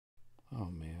Oh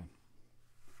man.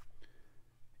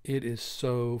 It is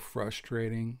so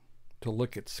frustrating to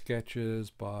look at sketches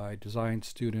by design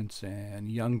students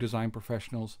and young design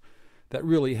professionals that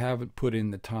really haven't put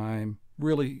in the time,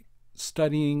 really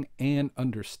studying and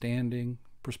understanding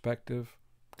perspective.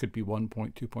 Could be 1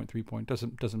 point, 2 point, 3 point,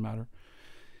 doesn't matter.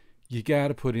 You got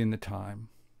to put in the time,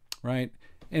 right?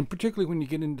 And particularly when you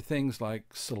get into things like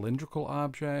cylindrical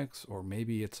objects, or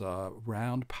maybe it's a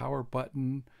round power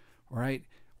button, right?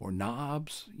 Or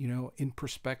knobs, in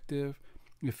perspective.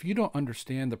 If you don't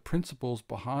understand the principles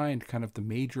behind kind of the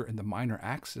major and the minor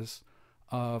axis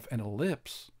of an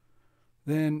ellipse,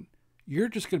 then you're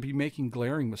just going to be making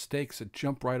glaring mistakes that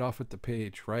jump right off at the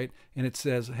page, right? And it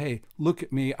says, hey, look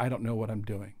at me, I don't know what I'm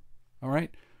doing. All right?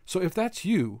 So if that's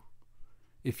you,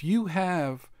 if you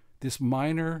have this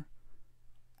minor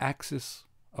axis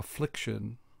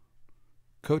affliction,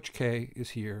 Coach K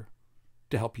is here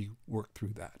to help you work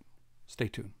through that. Stay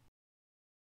tuned.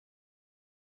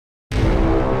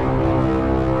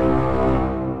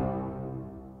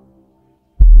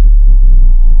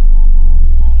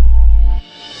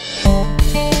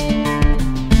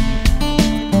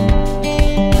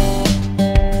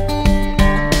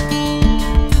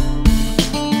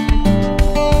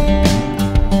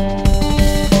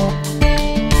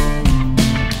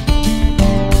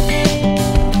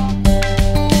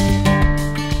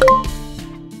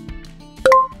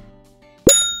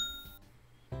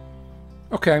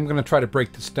 Okay, I'm going to try to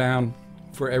break this down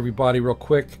for everybody real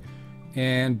quick.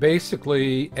 And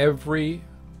basically, every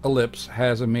ellipse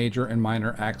has a major and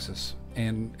minor axis.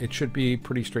 And it should be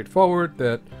pretty straightforward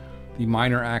that the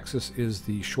minor axis is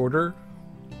the shorter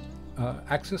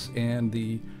axis and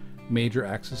the major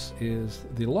axis is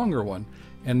the longer one.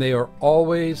 And they are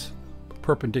always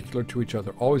perpendicular to each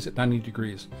other, always at 90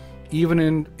 degrees.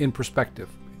 Even in perspective,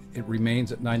 it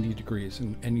remains at 90 degrees.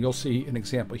 And you'll see an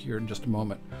example here in just a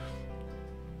moment.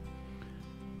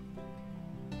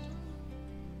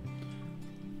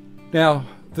 Now,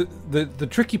 the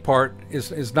tricky part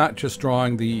is not just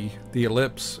drawing the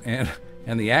ellipse and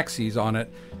the axes on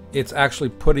it, it's actually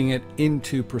putting it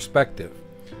into perspective.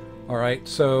 All right,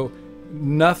 so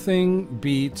nothing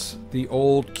beats the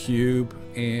old cube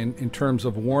in terms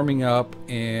of warming up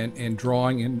and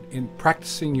drawing and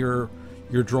practicing your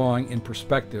drawing in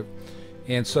perspective.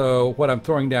 And so what I'm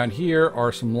throwing down here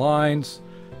are some lines.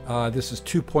 This is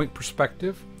 2-point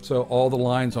perspective. So all the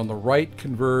lines on the right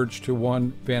converge to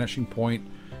one vanishing point,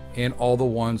 and all the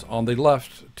ones on the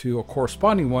left to a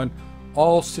corresponding one,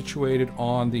 all situated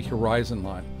on the horizon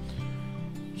line.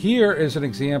 Here is an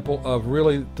example of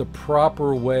really the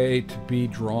proper way to be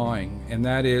drawing, and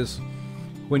that is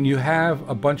when you have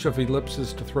a bunch of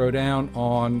ellipses to throw down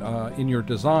on in your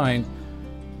design,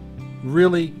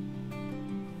 really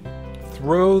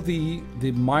throw the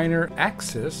minor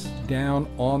axis down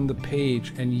on the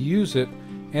page and use it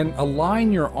and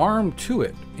align your arm to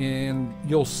it, and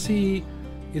you'll see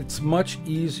it's much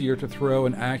easier to throw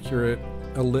an accurate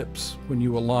ellipse when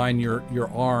you align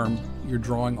your arm, your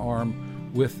drawing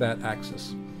arm, with that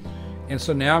axis. And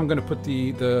so now I'm going to put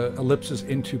the ellipses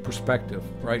into perspective,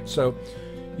 right? So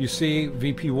you see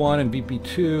VP1 and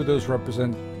VP2, those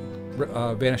represent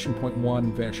vanishing point 1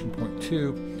 and vanishing point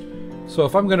 2. So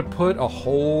if I'm going to put a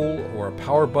hole or a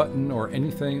power button or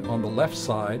anything on the left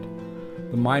side,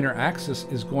 the minor axis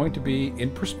is going to be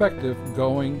in perspective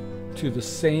going to the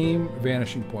same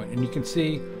vanishing point. And you can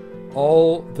see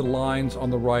all the lines on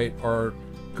the right are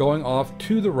going off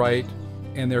to the right,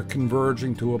 and they're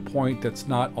converging to a point that's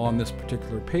not on this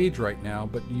particular page right now,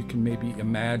 but you can maybe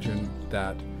imagine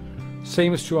that.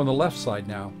 Same is true on the left side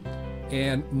now.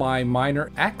 And my minor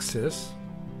axis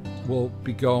will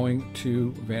be going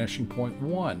to vanishing point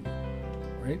 1,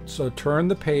 right? So turn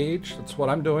the page, that's what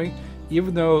I'm doing.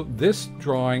 Even though this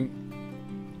drawing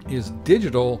is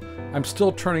digital, I'm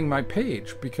still turning my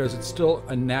page because it's still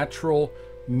a natural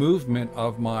movement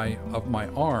of my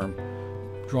arm,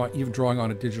 even drawing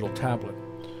on a digital tablet.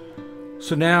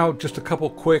 So now just a couple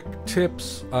quick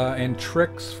tips and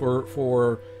tricks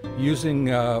for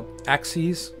using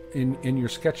axes in your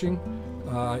sketching.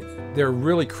 They're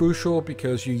really crucial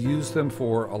because you use them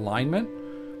for alignment.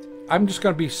 I'm just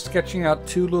going to be sketching out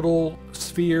 2 little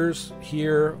spheres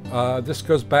here. This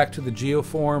goes back to the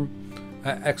geoform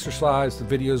exercise. The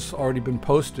video's already been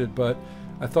posted, but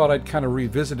I thought I'd kind of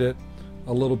revisit it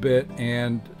a little bit.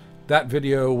 And that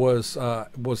video was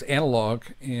analog,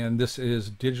 and this is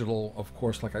digital, of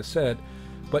course, like I said.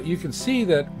 But you can see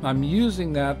that I'm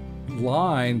using that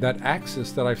line, that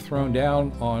axis that I've thrown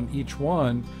down on each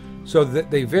one, so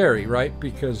that they vary, right?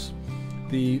 Because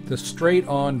the straight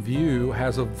on view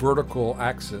has a vertical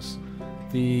axis.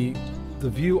 The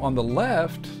view on the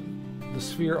left the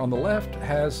sphere on the left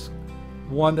has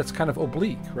one that's kind of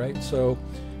oblique, right? So,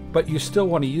 but you still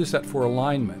want to use that for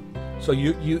alignment. So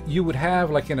you would have,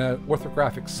 like in an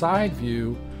orthographic side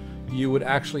view, you would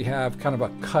actually have kind of a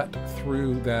cut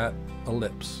through that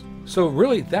ellipse. So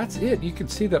really, that's it. You can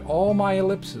see that all my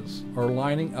ellipses are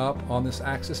lining up on this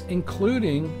axis,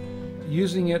 including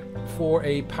using it for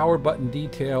a power button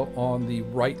detail on the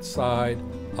right side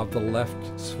of the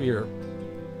left sphere.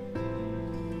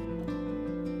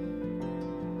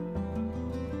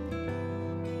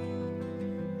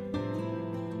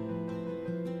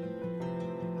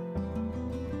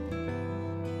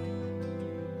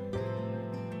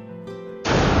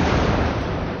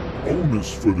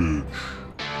 Bonus footage.